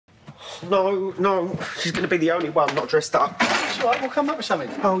No. She's going to be the only one not dressed up. It's all right, we'll come up with something.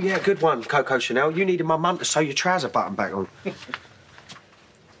 Oh, yeah, good one, Coco Chanel. You needed my mum to sew your trouser button back on.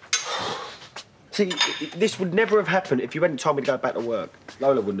 See, this would never have happened if you hadn't told me to go back to work.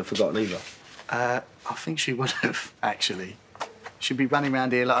 Lola wouldn't have forgotten either. I think she would have, actually. She'd be running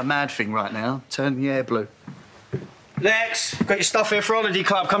around here like a mad thing right now, turning the hair blue. Lex, got your stuff here for Holiday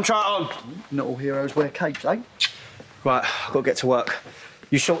Club. Come try it on. Not all heroes wear capes, eh? Right, I've got to get to work.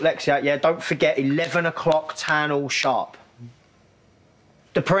 You sort Lexi out, yeah? Don't forget, 11 o'clock, town hall sharp.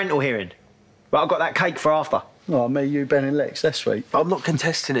 The parental hearing. Right, I've got that cake for after. Oh, me, you, Ben and Lex, that's sweet. But I'm not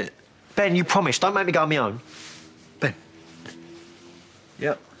contesting it. Ben, you promise. Don't make me go on my own. Ben.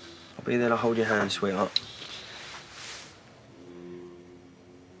 Yep. I'll be there to hold your hand, sweetheart.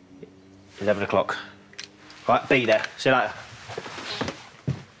 11 o'clock. Right, be there. See you later.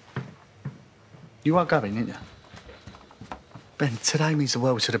 You are going, aren't you? Ben, today means the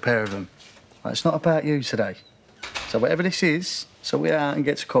world to the pair of them. Right, it's not about you today. So whatever this is, sort it out and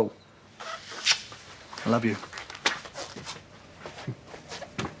get to call. I love you.